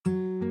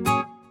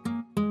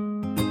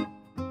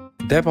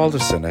Deb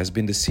Alderson has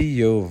been the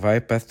CEO of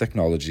ViaPath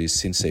Technologies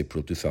since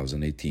April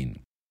 2018.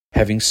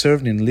 Having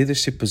served in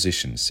leadership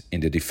positions in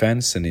the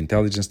defense and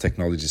intelligence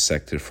technology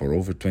sector for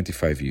over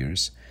 25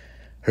 years,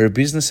 her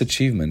business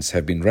achievements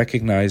have been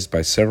recognized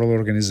by several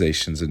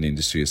organizations and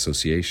industry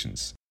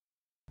associations.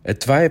 At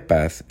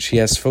ViaPath, she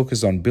has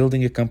focused on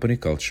building a company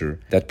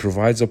culture that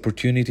provides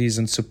opportunities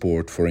and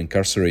support for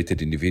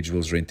incarcerated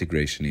individuals'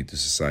 reintegration into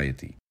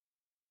society.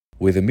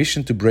 With a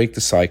mission to break the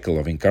cycle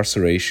of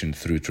incarceration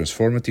through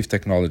transformative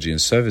technology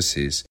and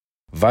services,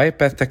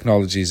 ViaPath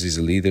Technologies is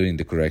a leader in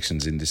the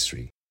corrections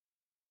industry.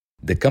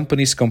 The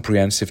company's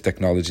comprehensive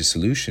technology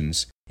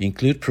solutions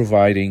include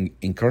providing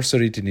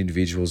incarcerated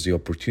individuals the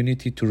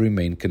opportunity to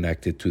remain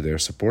connected to their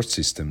support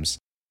systems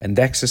and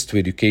access to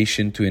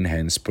education to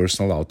enhance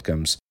personal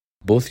outcomes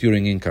both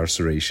during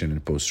incarceration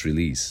and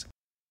post-release.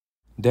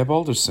 Deb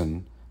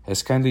Alderson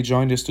has kindly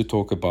joined us to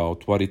talk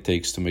about what it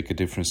takes to make a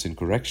difference in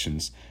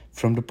corrections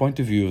from the point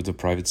of view of the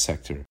private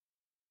sector.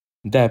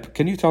 Deb,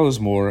 can you tell us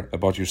more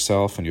about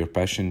yourself and your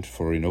passion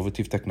for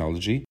innovative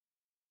technology?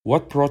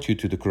 What brought you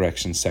to the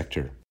corrections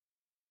sector?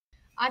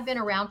 I've been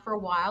around for a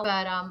while,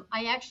 but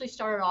I actually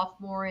started off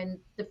more in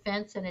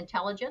defense and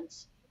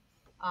intelligence.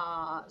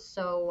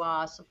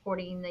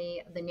 Supporting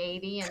the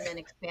Navy, and then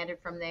expanded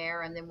from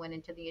there, and then went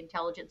into the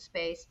intelligence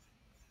space.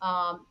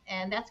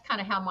 And that's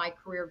kind of how my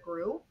career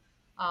grew,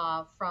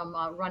 from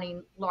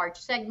running large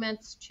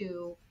segments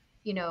to,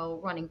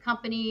 running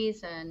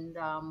companies, and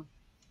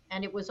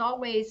it was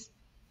always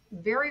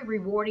very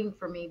rewarding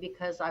for me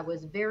because I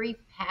was very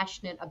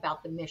passionate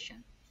about the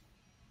mission.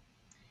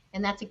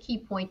 And that's a key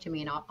point to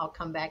me, and I'll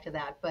come back to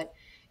that. But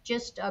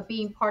just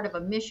being part of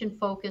a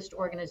mission-focused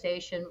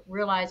organization,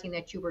 realizing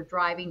that you were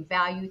driving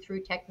value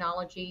through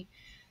technology,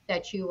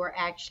 that you were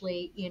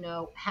actually,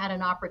 had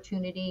an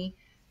opportunity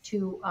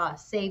to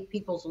save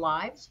people's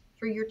lives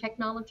through your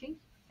technology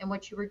and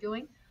what you were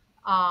doing,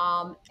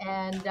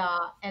 and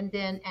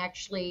then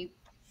actually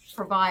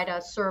provide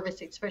a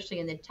service, especially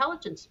in the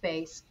intelligence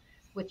space,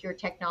 with your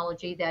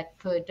technology that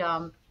could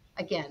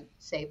again,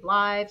 save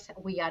lives.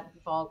 We got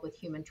involved with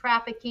human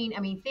trafficking. I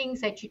mean, things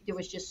that there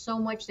was just so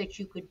much that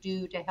you could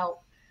do to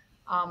help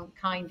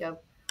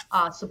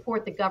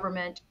support the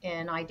government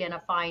in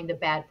identifying the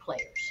bad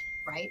players,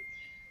 right?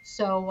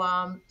 So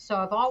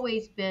I've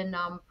always been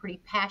pretty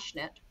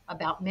passionate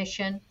about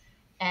mission,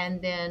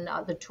 and then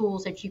the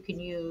tools that you can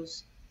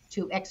use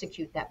to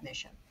execute that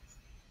mission.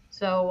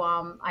 So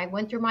I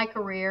went through my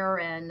career,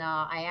 and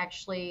I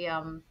actually,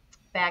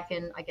 back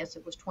in, I guess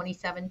it was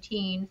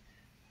 2017,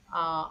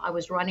 I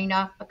was running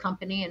a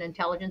company, an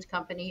intelligence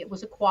company. It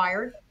was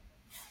acquired,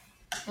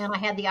 and I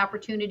had the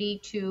opportunity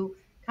to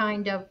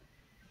kind of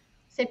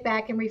sit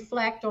back and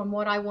reflect on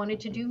what I wanted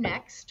to do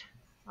next,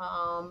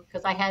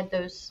 because I had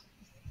those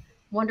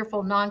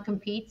wonderful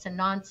non-competes and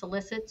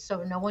non-solicits,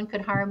 so no one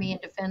could hire me in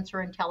defense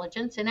or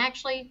intelligence. And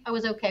actually, I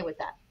was okay with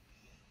that,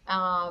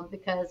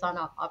 because on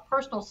a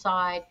personal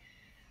side,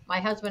 my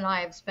husband and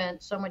I have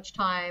spent so much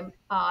time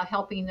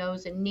helping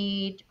those in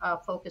need,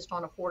 focused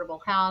on affordable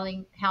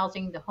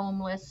housing, the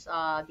homeless,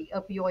 the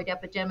opioid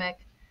epidemic,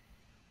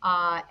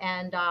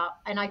 and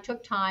I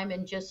took time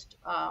and just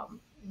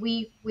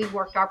we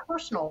worked our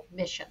personal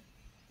mission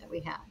that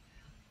we had.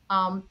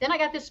 Then I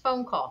got this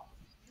phone call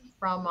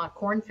from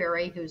Korn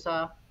Ferry, who's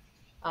a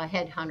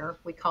headhunter.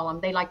 We call them.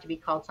 They like to be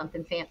called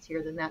something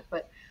fancier than that,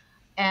 but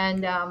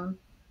and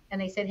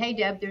they said, "Hey,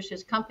 Deb, there's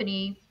this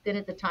company." Then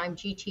at the time,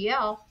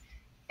 GTL.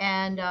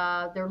 And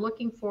they're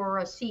looking for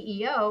a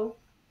CEO,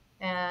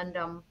 and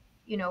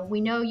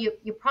we know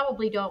you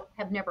probably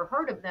have never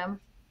heard of them,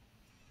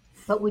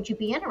 but would you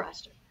be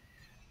interested?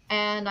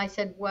 And I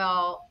said,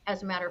 well,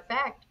 as a matter of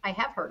fact, I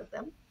have heard of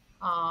them.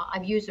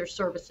 I've used their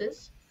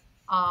services,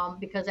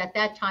 because at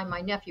that time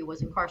my nephew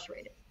was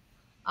incarcerated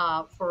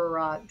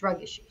for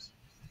drug issues,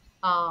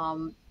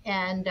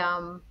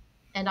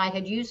 and I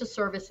had used the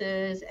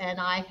services, and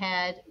I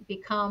had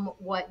become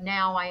what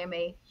now I am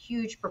a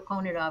huge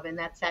proponent of, and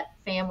that's that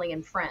family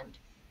and friend,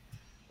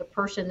 the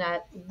person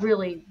that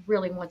really,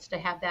 really wants to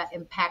have that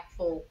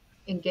impactful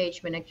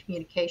engagement and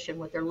communication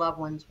with their loved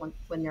ones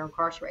when they're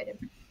incarcerated.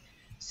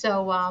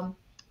 So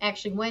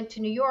actually went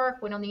to New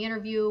York, went on the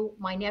interview.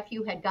 My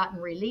nephew had gotten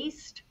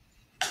released.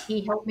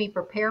 He helped me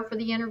prepare for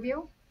the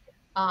interview,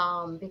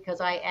 because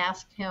I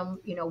asked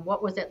him,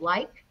 what was it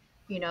like?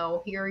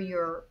 Here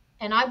you're.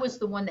 And I was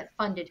the one that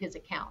funded his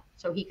account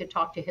so he could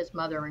talk to his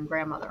mother and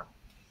grandmother.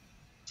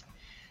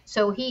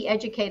 So he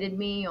educated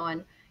me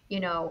on,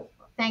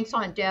 thanks,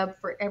 Aunt Deb,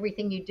 for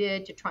everything you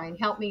did to try and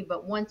help me.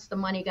 But once the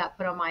money got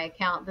put on my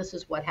account, this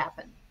is what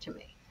happened to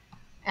me.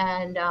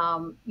 And,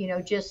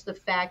 just the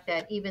fact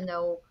that even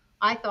though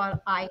I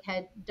thought I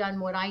had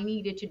done what I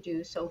needed to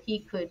do so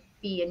he could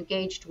be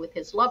engaged with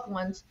his loved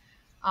ones,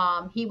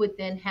 he would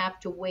then have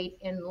to wait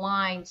in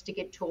lines to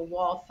get to a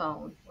wall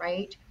phone,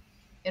 right?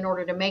 In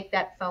order to make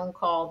that phone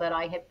call that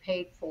I had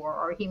paid for,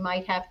 or he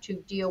might have to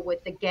deal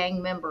with the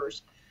gang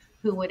members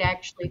who would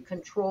actually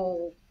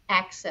control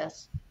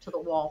access to the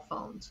wall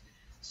phones.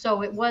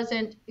 So it was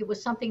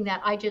something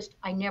that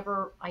I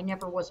never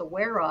was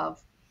aware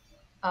of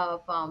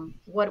of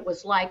what it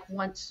was like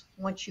once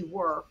you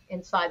were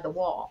inside the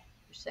wall,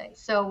 per se.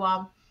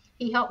 So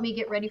he helped me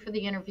get ready for the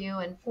interview,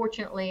 and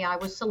fortunately, I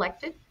was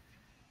selected.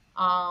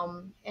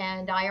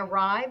 And I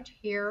arrived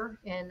here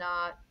in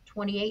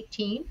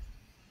 2018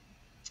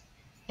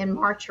 in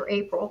March or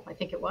April, I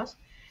think it was.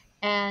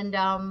 And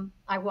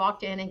I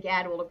walked in, and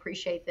Gad will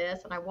appreciate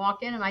this. And I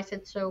walked in and I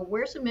said, "So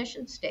where's the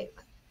mission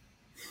statement?"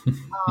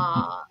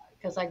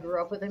 Because I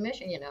grew up with a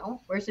mission,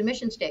 where's the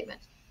mission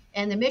statement?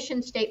 And the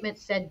mission statement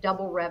said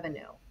double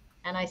revenue.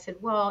 And I said,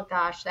 well,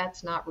 gosh,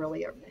 that's not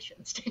really a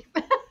mission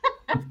statement.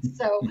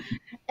 So,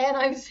 and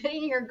I'm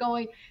sitting here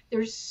going,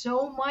 there's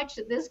so much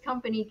that this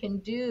company can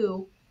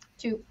do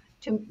to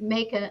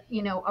make a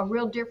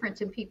real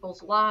difference in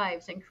people's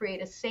lives and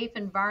create a safe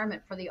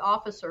environment for the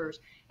officers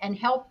and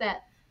help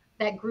that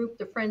group,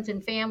 the friends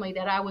and family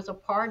that I was a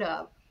part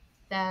of.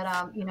 That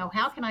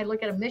how can I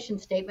look at a mission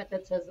statement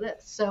that says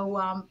this?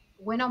 So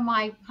went on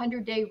my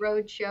 100-day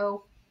road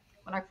show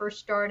when I first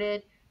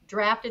started,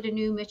 drafted a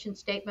new mission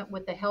statement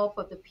with the help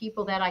of the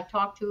people that I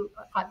talked to,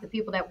 the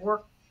people that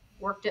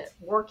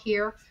work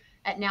here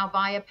at now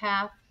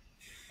ViaPath,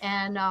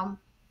 and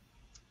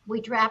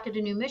we drafted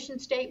a new mission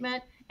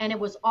statement, and it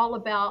was all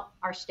about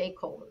our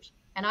stakeholders.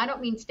 And I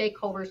don't mean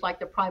stakeholders like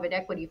the private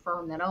equity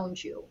firm that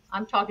owns you.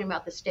 I'm talking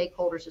about the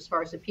stakeholders as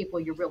far as the people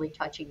you're really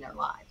touching their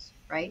lives,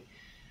 right?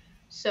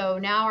 So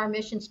now our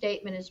mission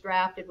statement is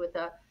drafted with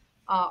a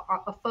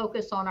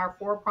focus on our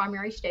 4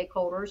 primary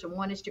stakeholders, and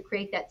one is to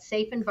create that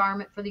safe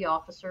environment for the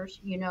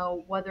officers.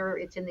 Whether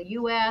it's in the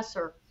U.S.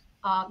 or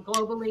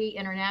globally,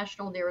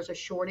 international, there is a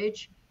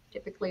shortage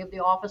typically of the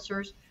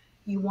officers.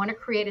 You want to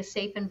create a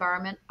safe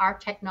environment. Our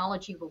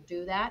technology will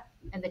do that.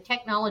 And the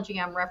technology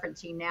I'm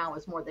referencing now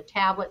is more the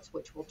tablets,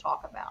 which we'll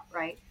talk about,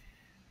 right?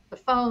 The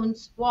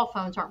phones, wall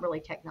phones aren't really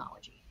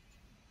technology.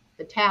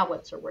 The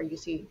tablets are where you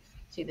see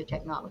the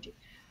technology.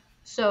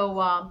 So,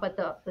 but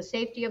the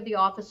safety of the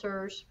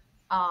officers,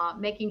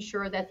 making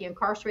sure that the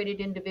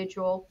incarcerated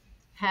individual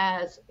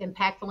has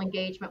impactful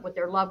engagement with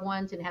their loved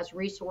ones and has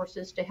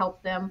resources to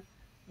help them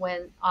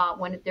when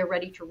they're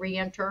ready to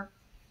reenter.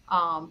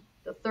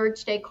 The third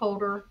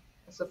stakeholder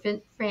is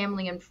the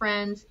family and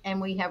friends,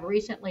 and we have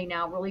recently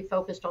now really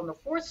focused on the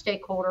fourth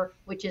stakeholder,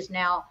 which is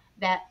now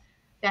that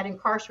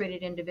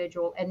incarcerated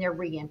individual and their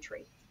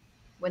reentry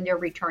when they're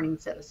returning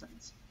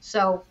citizens.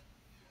 So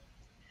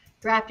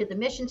drafted the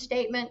mission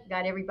statement,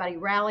 got everybody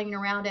rallying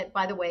around it.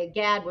 By the way,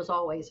 Gad was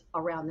always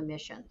around the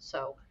mission.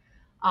 So,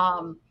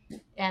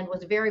 and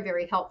was very,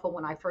 very helpful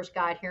when I first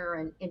got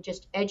here and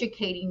just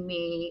educating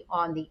me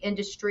on the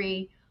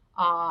industry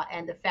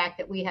and the fact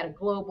that we had a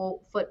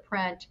global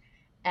footprint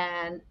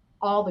and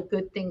all the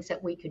good things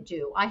that we could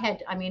do.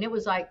 It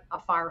was like a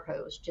fire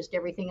hose, just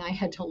everything I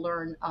had to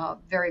learn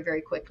very,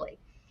 very quickly.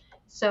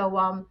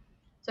 So,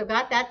 so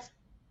got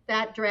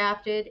that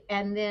drafted,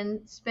 and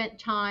then spent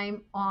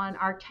time on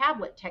our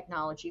tablet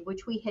technology,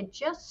 which we had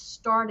just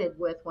started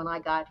with when I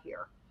got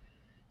here.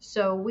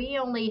 So we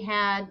only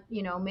had,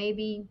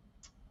 maybe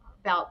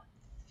about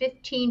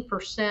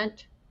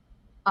 15%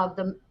 of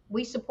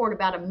we support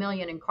about 1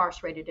 million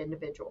incarcerated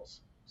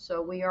individuals.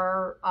 So we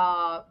are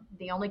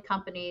the only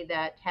company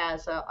that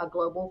has a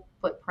global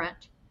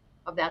footprint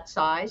of that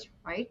size,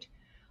 right?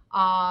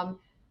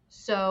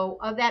 So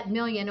of that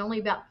million, only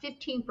about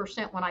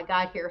 15% when I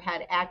got here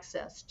had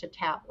access to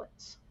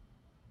tablets.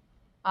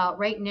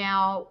 Right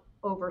now,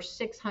 over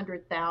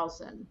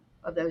 600,000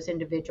 of those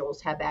individuals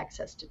have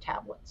access to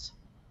tablets.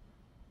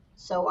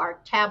 So our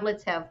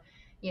tablets have,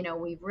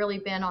 we've really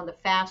been on the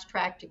fast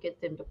track to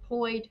get them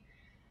deployed.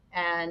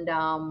 And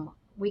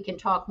we can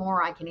talk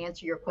more. I can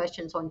answer your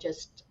questions on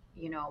just,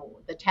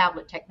 the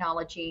tablet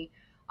technology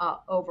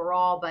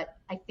overall. But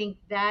I think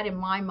that, in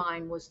my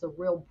mind, was the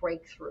real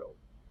breakthrough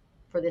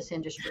for this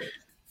industry.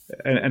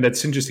 And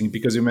that's interesting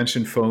because you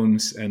mentioned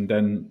phones and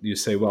then you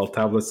say, well,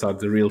 tablets are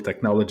the real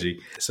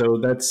technology. So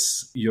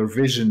that's your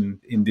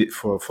vision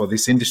for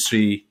this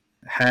industry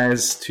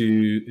has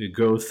to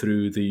go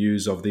through the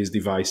use of these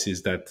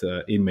devices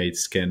that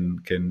inmates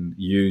can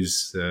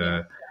use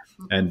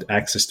and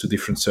access to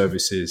different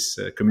services,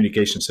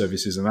 communication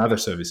services and other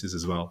services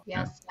as well.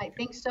 Yes, I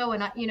think so.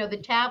 And, the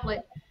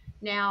tablet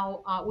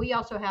now, we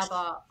also have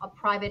a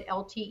private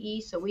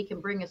LTE, so we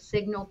can bring a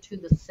signal to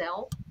the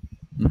cell.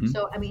 Mm-hmm.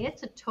 So,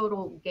 it's a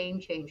total game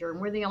changer.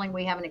 And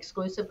we have an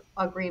exclusive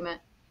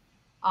agreement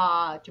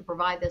to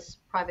provide this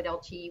private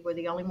LTE. We're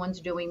the only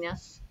ones doing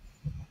this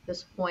at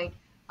this point.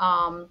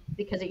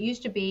 Because it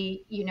used to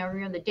be, you're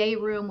in the day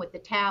room with the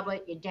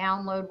tablet, you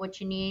download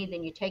what you need,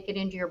 then you take it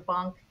into your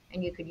bunk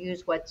and you could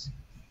use what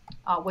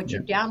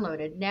you've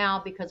downloaded.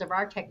 Now, because of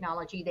our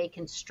technology, they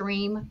can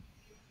stream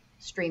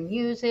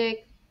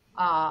music,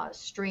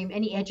 stream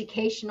any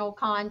educational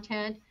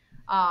content,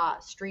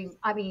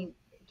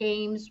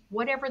 games,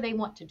 whatever they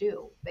want to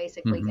do,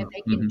 basically. Mm-hmm. And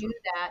they can do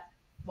that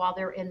while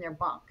they're in their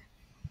bunk,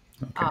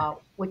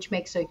 which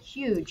makes a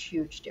huge,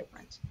 huge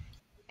difference.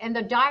 And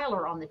the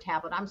dialer on the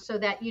tablet, so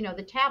that,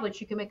 the tablets,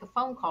 you can make a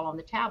phone call on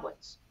the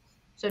tablets.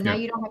 So now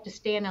you don't have to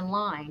stand in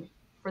line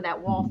for that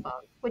wall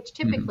phone, which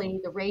typically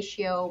the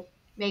ratio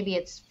maybe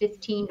it's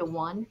 15 to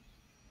 1,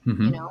 you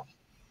Hmm. know,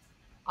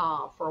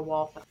 for a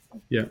wall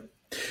phone. Yeah.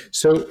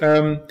 So,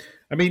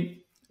 I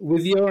mean,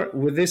 with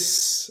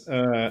this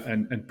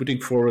and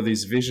putting forward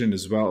this vision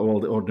as well,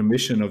 or the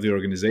mission of the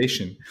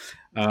organization,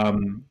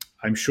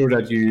 I'm sure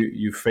that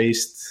you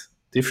faced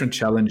different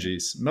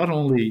challenges, not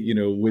only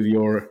with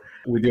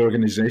the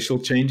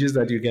organizational changes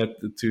that you get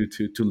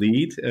to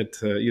lead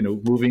at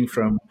moving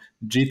from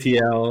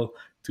GTL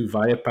to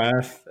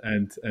ViaPath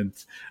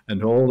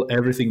and all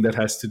everything that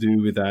has to do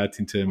with that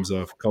in Yeah, terms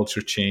of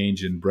culture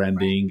change and right.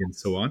 branding and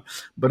so on,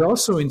 but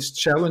also in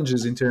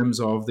challenges in terms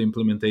of the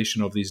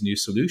implementation of these new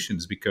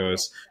solutions, Yeah.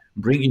 because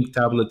bringing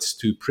tablets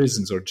to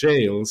prisons or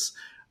jails,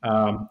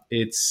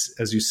 it's,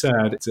 as you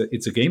said,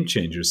 it's a game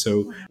changer.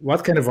 So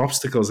what kind of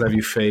obstacles have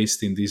you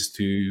faced in these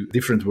two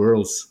different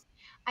worlds?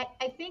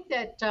 I think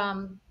that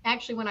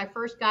actually, when I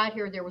first got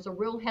here, there was a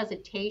real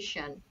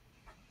hesitation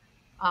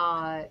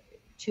uh,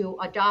 to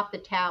adopt the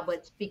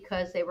tablets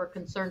because they were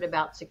concerned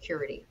about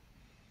security,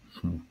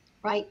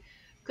 right?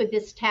 Could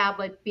this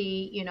tablet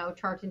be,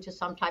 turned into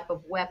some type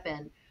of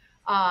weapon?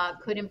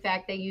 Could, in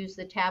fact, they use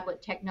the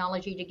tablet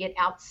technology to get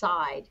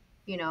outside,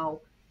 you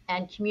know,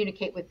 and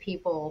communicate with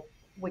people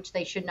which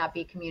they should not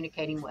be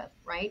communicating with,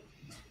 right?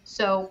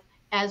 So,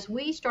 as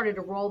we started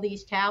to roll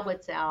these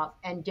tablets out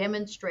and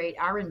demonstrate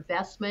our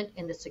investment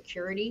in the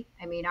security,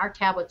 I mean, our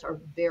tablets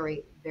are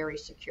very, very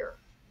secure,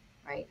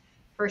 right?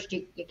 First,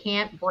 you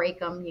can't break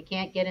them, you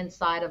can't get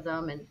inside of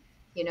them, and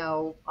you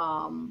know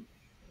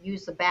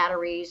use the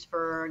batteries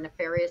for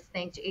nefarious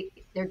things.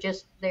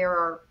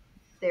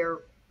 They're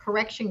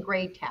correction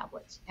grade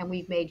tablets, and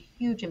we've made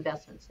huge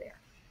investments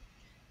there.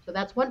 So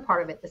that's one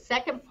part of it. The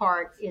second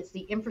part is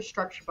the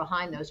infrastructure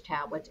behind those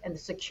tablets and the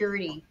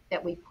security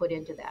that we put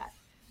into that.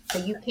 So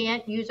you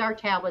can't use our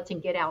tablets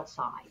and get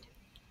outside,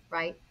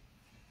 right?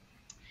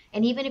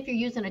 And even if you're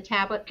using a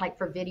tablet like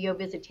for video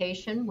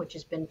visitation, which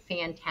has been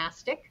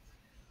fantastic,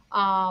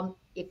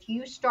 if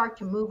you start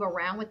to move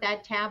around with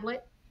that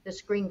tablet, the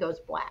screen goes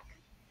black.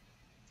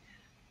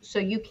 So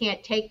you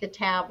can't take the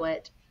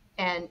tablet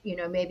and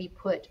maybe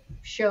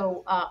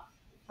show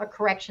a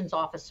corrections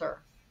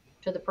officer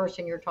to the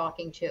person you're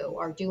talking to,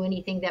 or do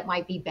anything that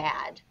might be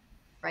bad,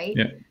 right?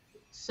 Yeah.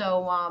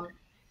 So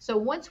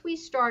once we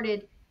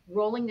started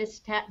rolling these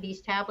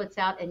tablets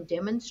out and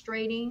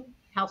demonstrating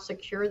how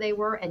secure they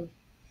were,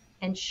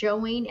 and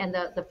showing, and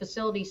the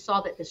facility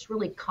saw that this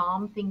really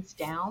calmed things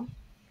down.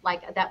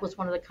 Like, that was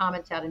one of the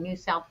comments out of New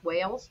South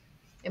Wales.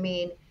 I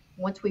mean,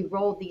 once we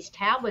rolled these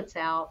tablets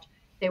out,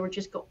 they were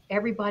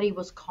everybody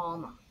was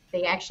calmer.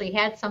 They actually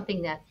had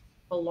something that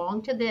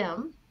belonged to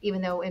them,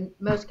 even though in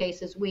most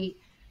cases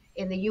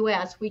in the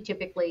US, we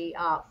typically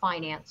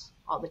finance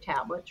all the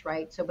tablets,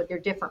 right? So, but they're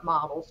different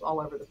models all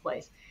over the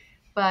place.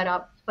 But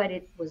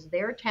it was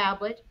their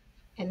tablet,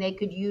 and they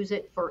could use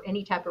it for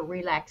any type of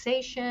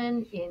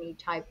relaxation, any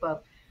type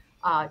of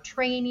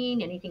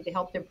training, anything to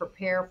help them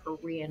prepare for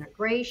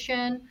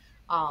reintegration.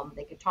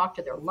 They could talk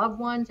to their loved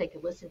ones. They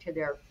could listen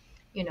to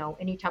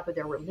any type of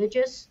their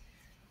religious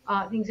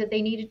things that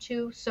they needed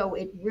to. So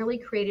it really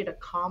created a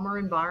calmer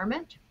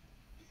environment,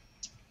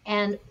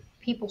 and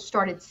people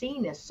started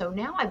seeing this. So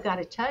now I've got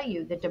to tell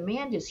you, the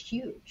demand is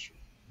huge.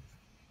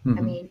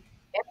 I Hmm. mean,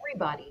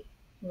 everybody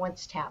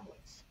wants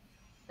tablets.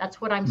 That's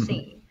what I'm Hmm.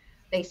 seeing.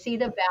 They see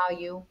the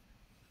value.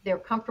 They're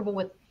comfortable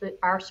with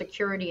our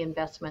security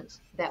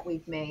investments that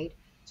we've made.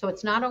 So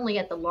it's not only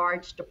at the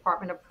large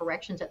Department of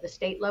Corrections at the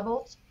state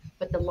levels,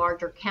 but the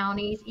larger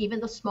counties, even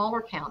the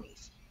smaller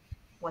counties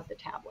want the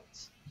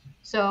tablets.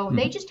 So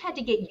they Hmm. just had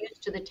to get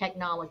used to the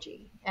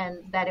technology,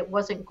 and that it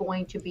wasn't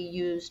going to be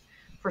used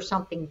for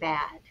something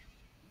bad,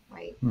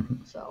 right?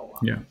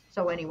 Yeah.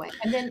 So anyway,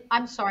 and then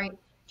I'm sorry,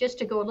 just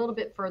to go a little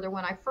bit further.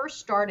 When I first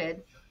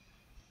started,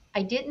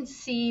 I didn't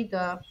see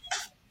the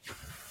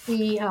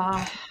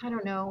I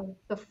don't know,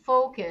 the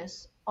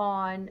focus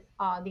on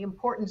the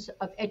importance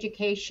of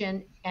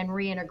education and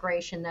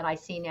reintegration that I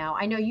see now.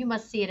 I know you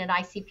must see it in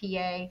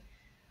ICPA.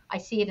 I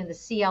see it in the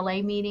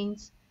CLA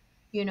meetings.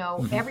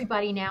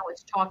 Everybody now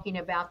is talking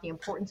about the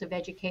importance of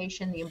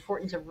education, the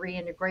importance of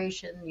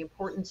reintegration, the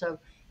importance of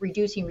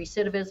reducing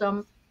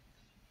recidivism.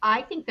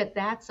 I think that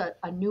that's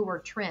a newer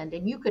trend,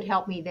 and you could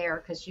help me there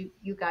because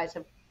you guys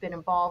have been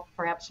involved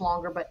perhaps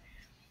longer, but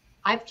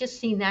I've just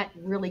seen that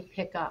really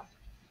pick up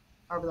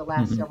over the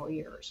last several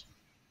years.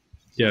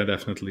 Yeah, So,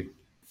 definitely.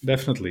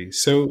 Definitely.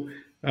 So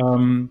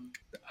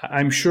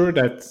I'm sure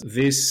that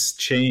this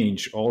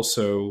change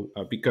also,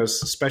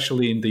 because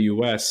especially in the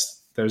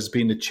US, there's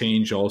been a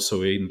change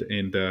also in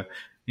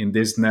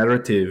this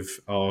narrative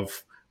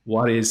of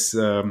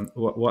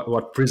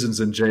what prisons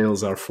and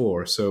jails are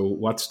for. So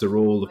what's the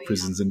role oh of yeah,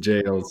 prisons and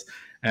jails?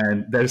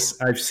 And yeah,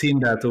 there's I've seen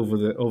that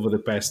over the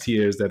past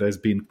years that has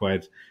been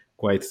quite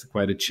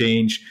a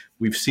change.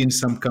 We've seen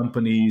some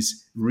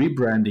companies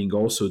rebranding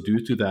also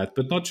due to that,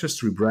 but not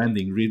just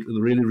rebranding,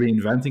 really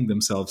reinventing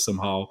themselves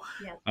somehow.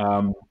 yes,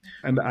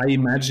 And I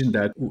imagine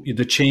that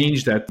the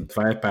change that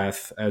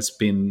ViaPath has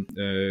been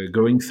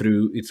going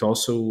through, it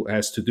also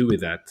has to do with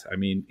that. I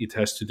mean, it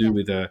has to do yes,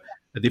 with a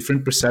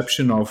different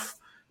perception of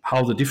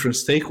how the different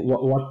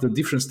what the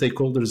different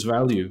stakeholders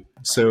value.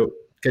 Right. So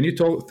can you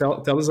tell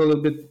us a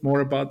little bit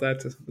more about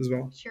that as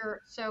well?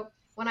 Sure. So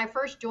when I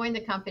first joined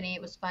the company,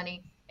 it was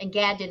funny, and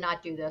Gad did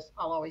not do this.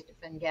 I'll always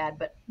defend Gad,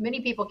 but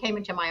many people came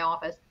into my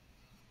office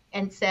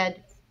and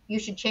said, "You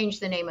should change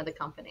the name of the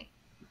company."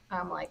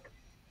 I'm like,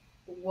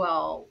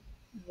 "Well,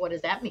 what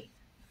does that mean?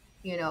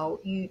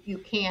 You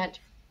can't."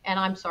 And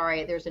I'm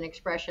sorry, there's an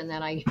expression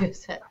that I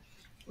use that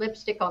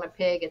lipstick on a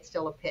pig, it's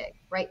still a pig,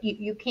 right?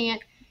 You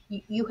can't.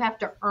 You have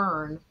to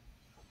earn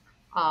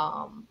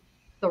um,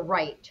 the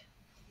right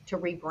to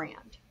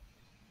rebrand.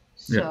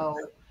 Yeah. So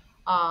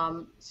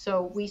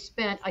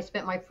I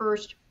spent my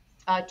first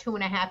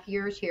 2.5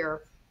 years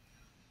here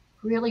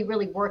really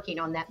working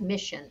on that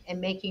mission and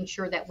making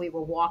sure that we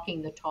were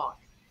walking the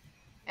talk,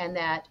 and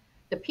that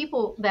the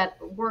people that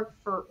work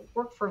for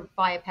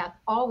ViaPath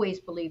always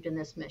believed in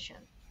this mission.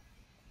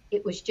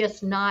 It was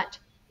just not,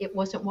 it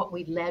wasn't what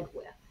we led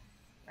with,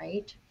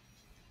 right?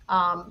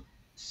 Um,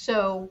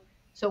 so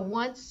so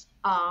once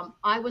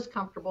I was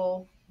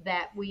comfortable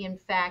that we in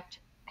fact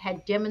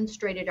had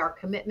demonstrated our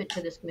commitment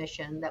to this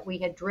mission, that we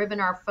had driven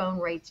our phone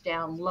rates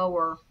down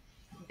lower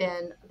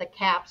than the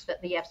caps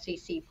that the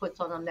FCC puts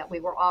on them, that we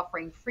were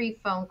offering free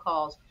phone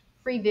calls,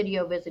 free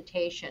video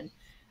visitation,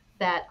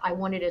 that I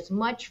wanted as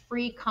much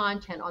free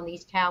content on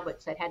these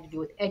tablets that had to do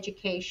with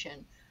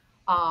education,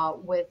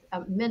 with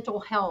mental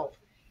health,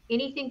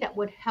 anything that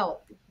would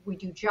help. We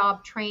do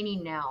job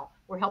training now.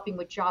 We're helping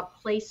with job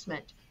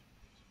placement.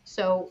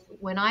 So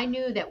when I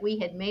knew that we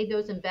had made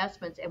those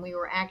investments and we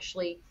were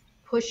actually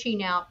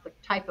pushing out the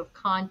type of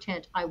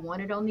content I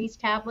wanted on these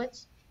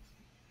tablets,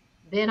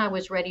 then I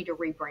was ready to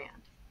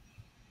rebrand.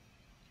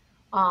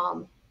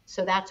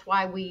 So that's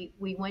why we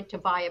went to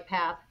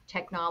ViaPath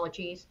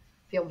Technologies.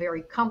 Feel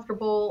very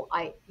comfortable.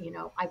 I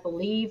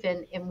believe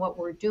in what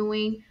we're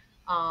doing.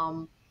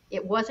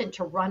 It wasn't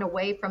to run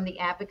away from the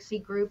advocacy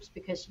groups,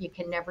 because you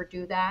can never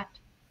do that.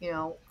 You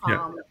know,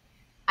 Yeah.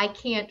 I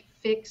can't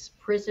fix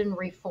prison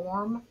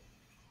reform.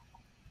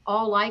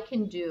 All I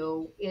can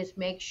do is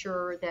make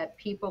sure that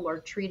people are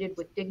treated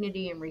with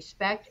dignity and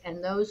respect,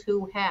 and those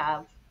who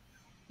have,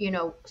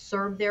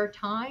 served their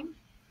time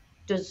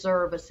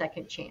deserve a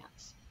second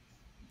chance.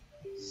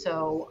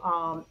 So,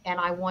 and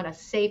I want a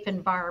safe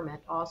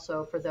environment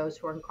also for those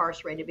who are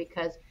incarcerated,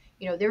 because,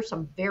 there's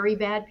some very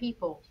bad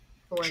people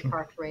who are Sure.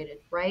 incarcerated,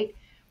 right?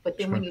 But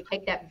then when Sure. you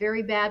take that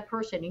very bad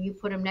person and you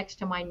put him next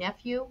to my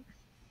nephew,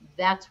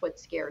 that's what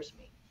scares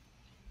me.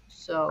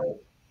 So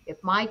if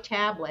our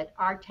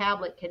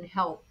tablet can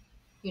help,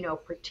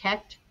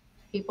 protect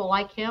people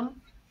like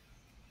him,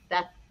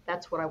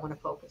 that's what I want to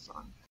focus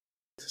on.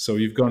 So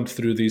you've gone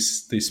through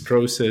this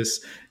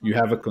process. You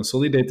have a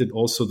consolidated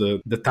also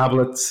the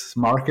tablet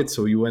market.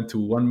 So you went to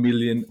 1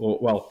 million, or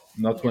well,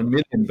 not Yeah, 1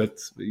 million, but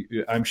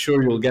I'm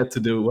sure you'll get to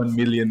the 1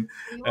 million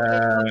we will get to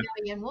a uh,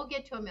 million. We'll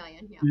get to a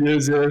million. Yeah.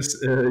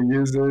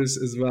 users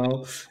as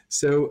well.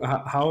 So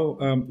how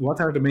what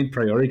are the main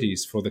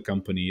priorities for the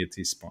company at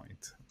this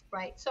point?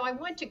 Right. So I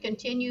want to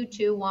continue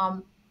to,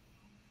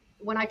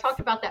 when I talked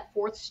about that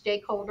fourth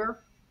stakeholder,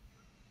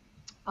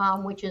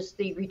 which is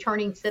the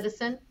returning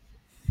citizen.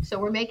 So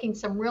we're making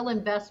some real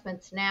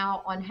investments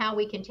now on how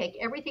we can take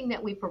everything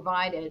that we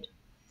provided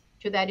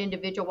to that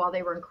individual while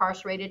they were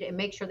incarcerated and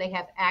make sure they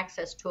have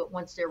access to it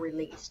once they're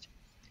released.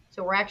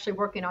 So we're actually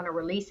working on a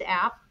release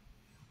app.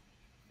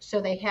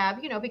 So they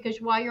have, because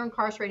while you're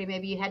incarcerated,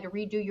 maybe you had to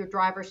redo your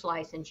driver's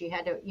license, you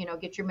had to,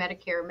 get your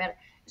Medicare,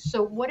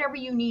 so whatever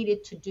you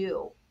needed to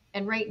do.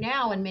 And right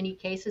now, in many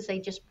cases, they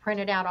just print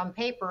it out on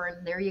paper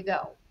and there you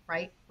go,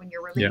 right? When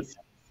you're Yeah. released.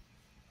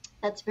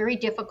 That's very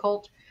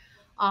difficult.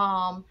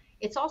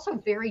 It's also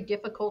very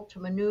difficult to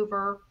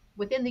maneuver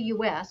within the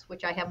US,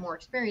 which I have more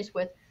experience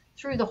with,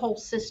 through the whole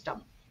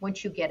system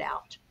once you get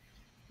out.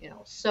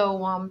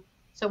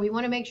 So we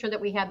want to make sure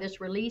that we have this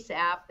release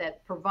app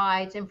that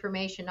provides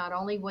information, not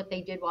only what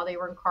they did while they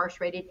were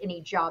incarcerated,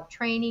 any job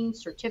training,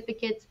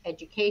 certificates,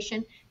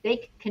 education. They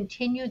can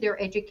continue their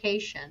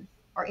education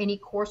or any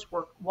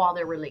coursework while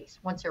they're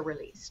released, once they're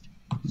released.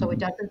 So it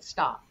doesn't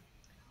stop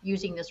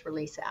using this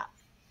release app.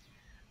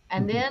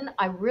 And then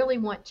I really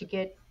want to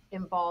get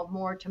involved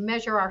more to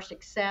measure our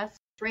success.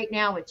 Right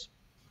now,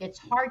 it's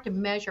hard to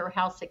measure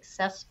how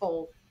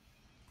successful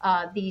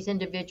these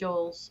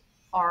individuals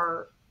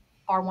are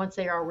once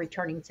they are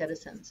returning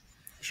citizens.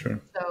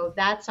 Sure. So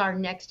that's our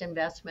next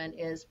investment,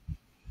 is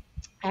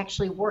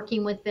actually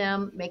working with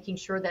them, making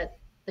sure that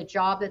the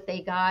job that they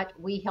got,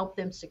 we help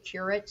them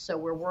secure it. So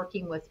we're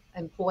working with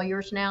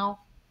employers now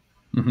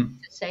to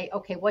say,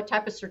 okay, what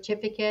type of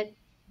certificate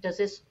does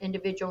this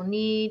individual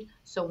need?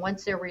 So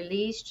once they're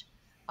released,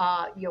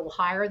 you'll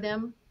hire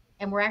them.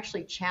 And we're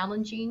actually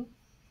challenging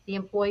the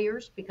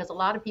employers, because a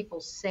lot of people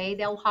say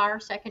they'll hire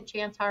second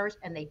chance hires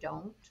and they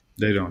don't.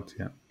 They don't.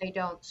 Yeah. They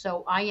don't.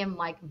 So I am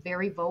like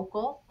very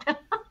vocal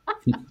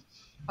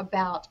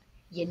about,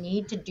 you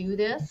need to do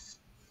this.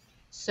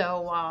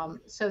 So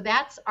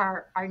that's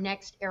our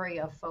next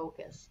area of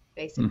focus,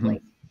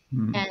 basically.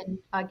 And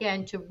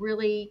again, to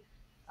really,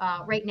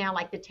 right now,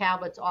 like the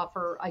tablets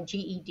offer a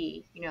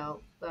GED,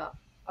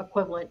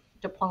 equivalent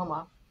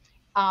diploma.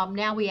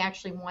 Now we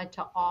actually want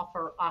to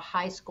offer a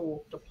high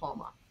school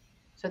diploma.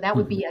 So that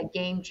would Mhm. be a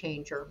game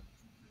changer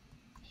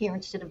here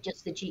instead of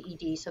just the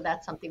GED. So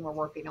that's something we're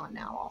working on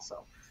now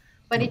also.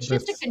 But Oh, it's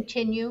just to that's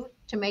continue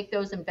to make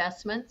those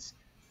investments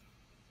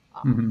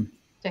um, mhm.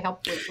 to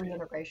help with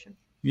reintegration.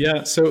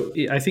 Yeah. So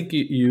I think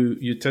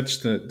you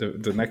touched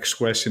the next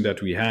question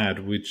that we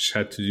had, which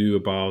had to do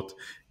about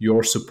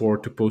your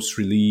support to post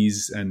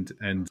release, and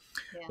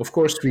Yeah. of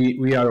course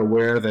we are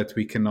aware that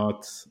we can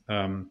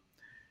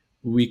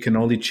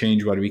only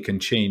change what we can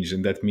change.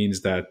 And that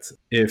means that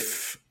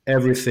if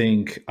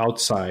everything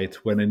outside,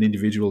 when an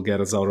individual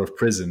gets out of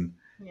prison,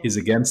 Yeah. is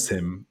against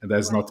him,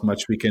 there's Right. not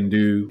much we can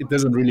do. It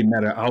doesn't really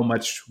matter how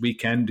much we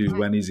can do Right.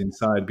 when he's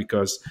inside,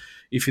 because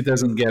if he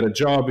doesn't get a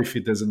job, if he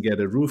doesn't get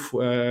a roof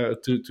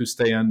to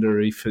stay under,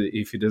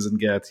 if he doesn't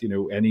get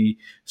any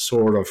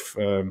sort of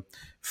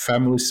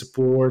family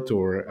support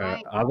or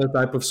Right. other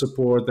type of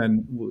support, then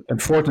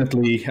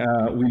unfortunately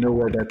we know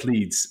where that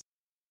leads.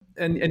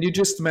 And you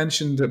just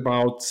mentioned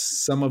about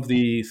some of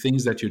the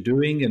things that you're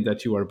doing and that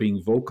you are being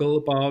vocal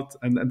about,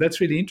 and that's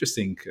really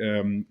interesting,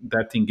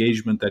 that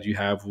engagement that you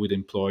have with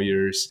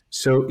employers.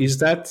 So is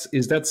that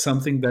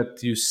something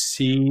that you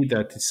see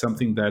that is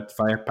something that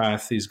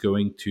ViaPath is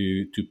going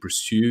to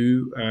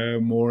pursue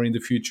more in the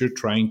future,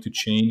 trying to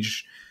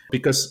change?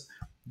 Because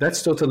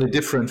that's totally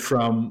different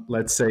from,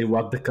 let's say,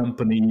 what the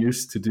company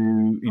used to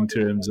do in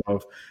terms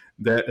of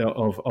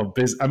of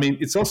business. I mean,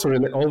 it's also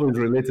always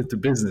related to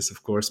business,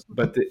 of course,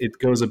 but it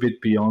goes a bit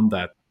beyond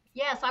that.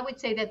 Yes, I would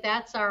say that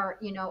that's our,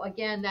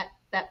 again,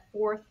 that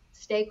fourth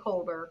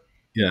stakeholder,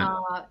 Yeah,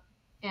 uh,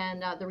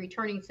 and the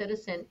returning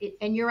citizen.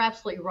 And you're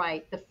absolutely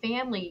right. The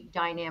family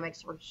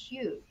dynamics are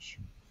huge,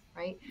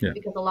 right? yeah,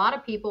 Because a lot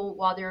of people,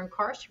 while they're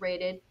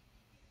incarcerated,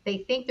 they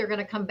think they're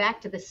going to come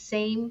back to the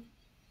same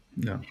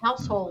no, no.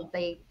 household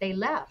they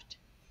left,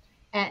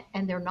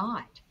 and they're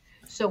not.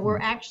 So we're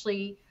Mm.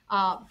 actually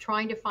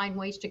trying to find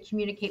ways to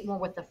communicate more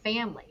with the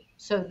family,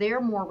 so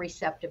they're more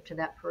receptive to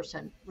that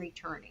person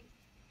returning.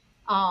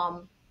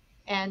 Um,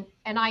 and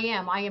I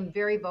am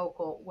very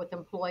vocal with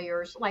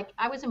employers. Like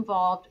I was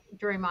involved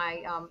during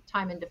my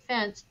time in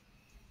defense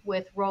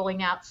with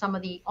rolling out some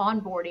of the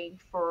onboarding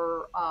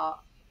for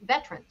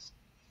veterans.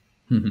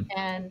 Mhm.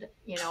 And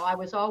I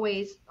was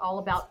always all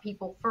about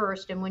people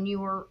first. And when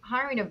you were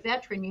hiring a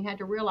veteran, you had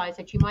to realize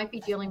that you might be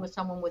dealing with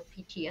someone with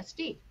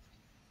PTSD.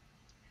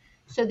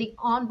 So the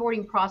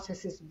onboarding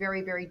process is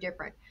very, very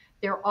different.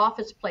 Their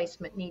office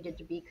placement needed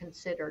to be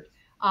considered.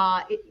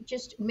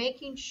 Just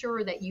making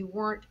sure that you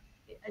weren't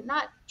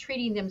not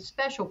treating them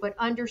special, but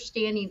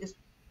understanding this,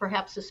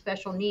 perhaps the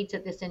special needs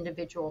that this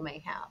individual may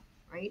have.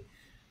 Right?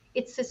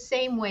 It's the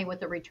same way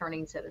with a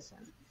returning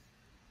citizen.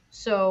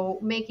 So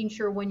making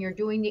sure when you're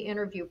doing the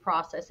interview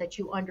process that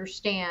you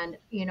understand,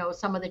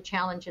 some of the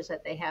challenges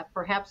that they have.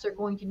 Perhaps they're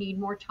going to need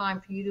more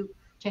time for you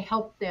to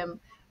help them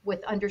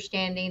with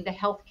understanding the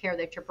health care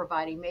that you're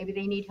providing. Maybe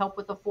they need help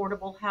with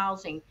affordable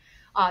housing,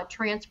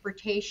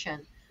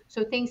 transportation.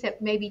 So things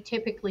that maybe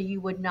typically you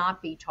would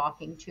not be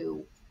talking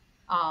to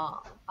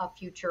a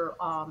future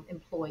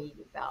employee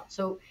about.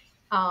 So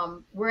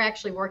we're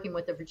actually working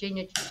with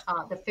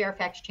the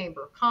Fairfax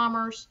Chamber of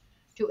Commerce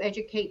to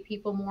educate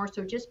people more.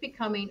 So just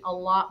becoming a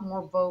lot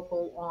more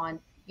vocal on,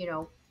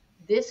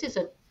 this is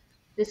a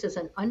this is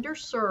an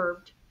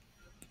underserved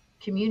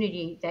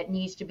community that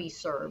needs to be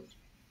served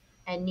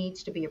and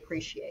needs to be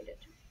appreciated.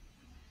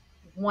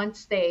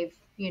 Once they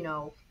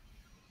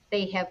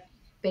have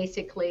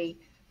basically,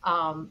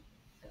 um,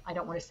 I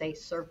don't want to say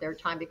served their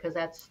time because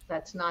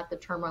that's not the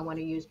term I want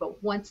to use,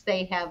 but once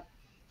they have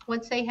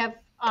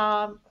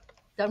done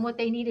what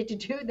they needed to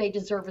do, they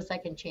deserve a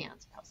second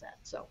chance. How's that?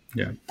 So,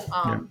 Yeah, yeah.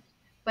 um,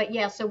 but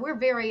yeah, so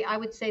I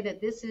would say that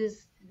this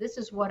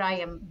is what I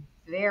am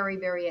very,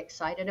 very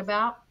excited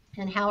about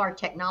and how our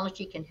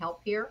technology can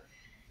help here.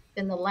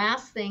 Then the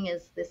last thing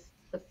is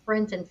the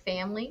friends and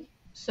family.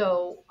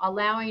 So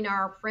allowing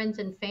our friends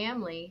and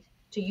family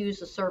to use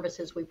the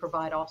services we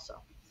provide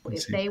also. I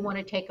If see. they want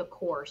to take a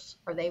course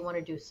or they want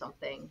to do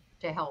something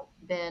to help,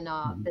 then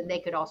they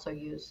could also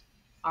use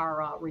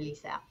our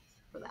release app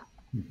for that.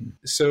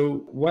 So,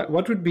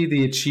 what would be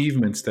the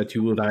achievements that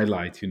you would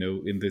highlight? In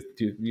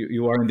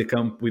you are in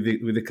the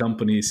with the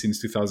company since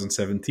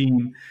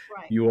 2017.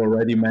 Right, You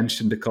already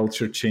mentioned the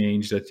culture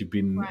change that you've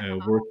been right,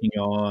 working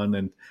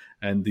on,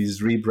 and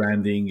this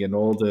rebranding and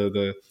all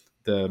the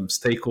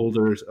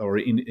stakeholders or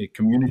in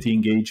community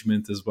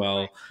engagement as well.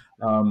 right.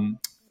 Um,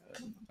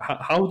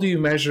 how do you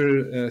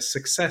measure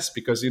success?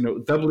 Because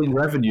doubling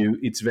revenue, Right.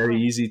 it's very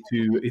easy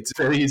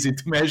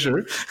to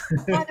measure.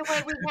 By the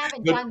way, we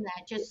haven't But done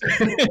that, just so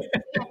you know.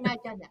 We have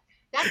not done that.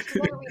 That's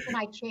another reason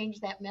I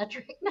changed that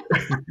metric.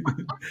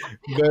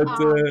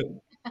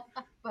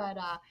 but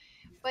um,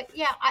 but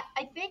yeah,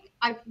 I think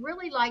I'd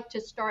really like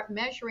to start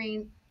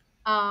measuring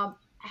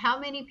how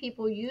many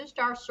people used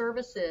our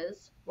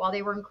services while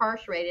they were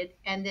incarcerated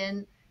and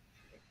then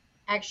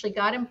actually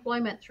got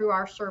employment through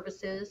our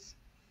services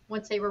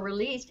once they were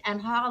released,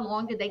 and how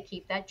long did they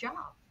keep that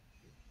job?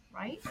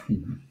 right? Yeah.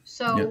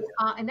 So,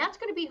 and that's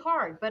going to be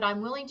hard, but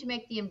I'm willing to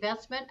make the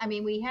investment. I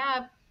mean, we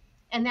have,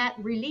 and that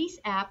release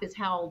app is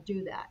how I'll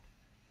do that,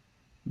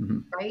 Hmm.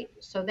 right?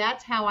 So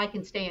that's how I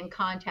can stay in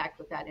contact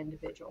with that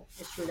individual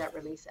is through that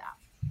release app.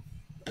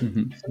 So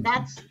Hmm.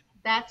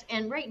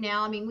 and right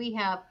now, I mean, we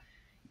have,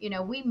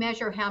 we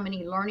measure how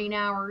many learning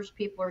hours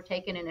people are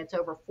taking, and it's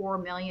over 4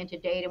 million to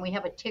date. And we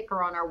have a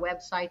ticker on our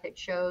website that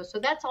shows. So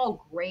that's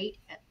all great,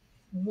 and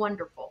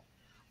wonderful.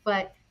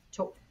 But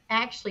to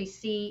actually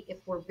see if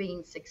we're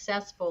being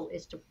successful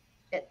is to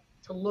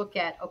look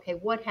at, okay,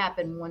 what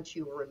happened once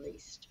you were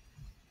released?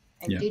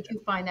 And Yeah. did you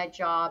find that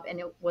job?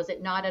 And was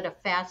it not at a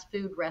fast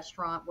food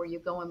restaurant where you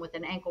go in with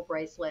an ankle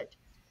bracelet,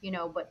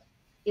 but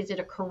is it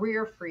a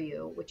career for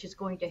you, which is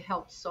going to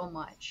help so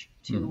much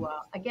to, Hmm.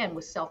 again,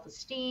 with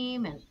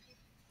self-esteem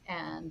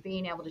and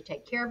being able to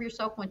take care of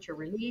yourself once you're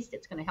released.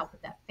 It's going to help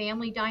with that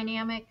family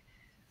dynamic.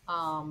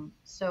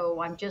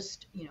 So I'm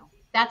just,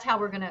 that's how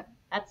we're going to,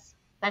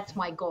 that's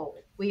my goal.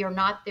 We are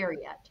not there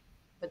yet,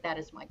 but that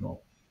is my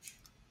goal.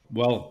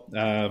 Well,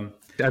 I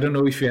don't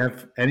know if you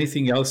have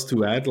anything else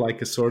to add,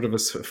 like a sort of a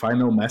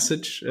final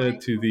message to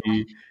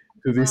the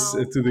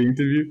Well, to the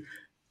interview.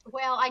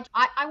 well,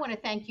 I want to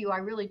thank you. I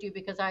really do,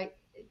 because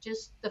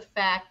just the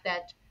fact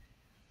that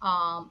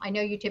I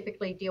know you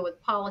typically deal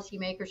with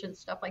policymakers and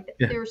stuff like that.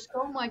 Yeah. There's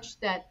so much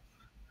that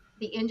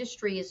the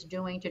industry is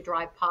doing to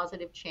drive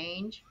positive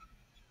change.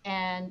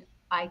 And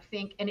I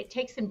think, and it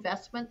takes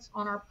investments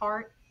on our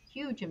part,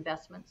 huge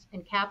investments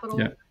in Yeah. capital.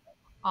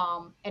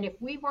 And if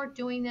we weren't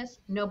doing this,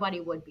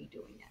 nobody would be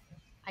doing it.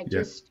 I Yeah.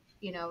 just,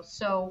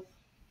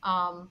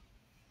 um,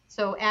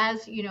 so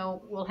as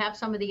we'll have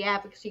some of the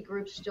advocacy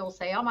groups still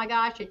say, "Oh my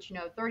gosh, it's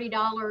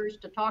 $30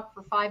 to talk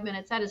for 5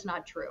 minutes." That is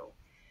not true.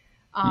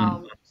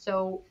 Mm.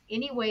 So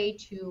any way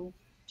to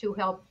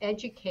help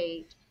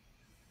educate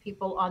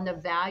people on the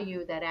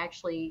value that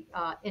actually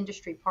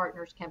industry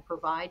partners can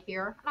provide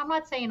here. And I'm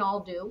not saying all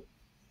do,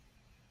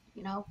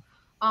 you know.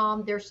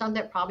 There's some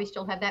that probably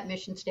still have that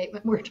mission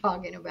statement we're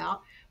talking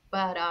about,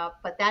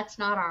 but that's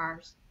not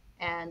ours.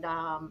 And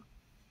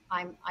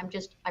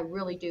I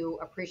really do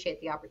appreciate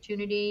the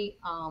opportunity.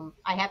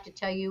 I have to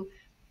tell you,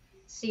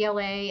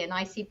 CLA and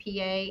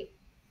ICPA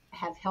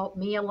have helped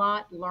me a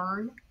lot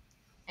learn.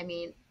 I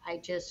mean, I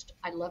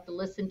love to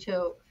listen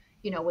to,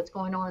 what's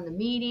going on in the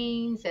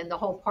meetings and the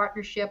whole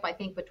partnership, I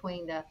think,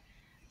 between the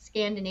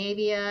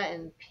Scandinavia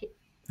and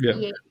Yeah.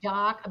 PA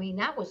Doc. I mean,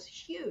 that was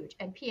huge.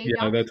 And PA Yeah.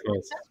 Doc That is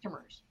was. my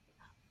customers,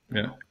 you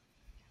Yeah.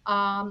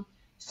 know.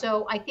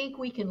 So I think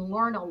we can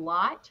learn a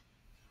lot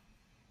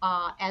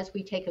as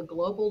we take a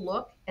global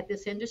look at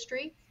this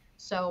industry.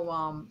 So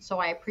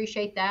I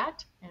appreciate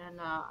that.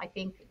 And I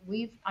think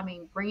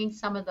bringing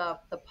some of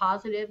the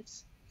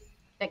positives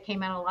that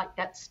came out of like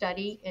that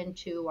study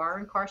into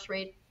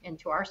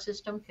our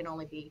system can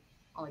only be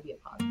a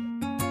positive.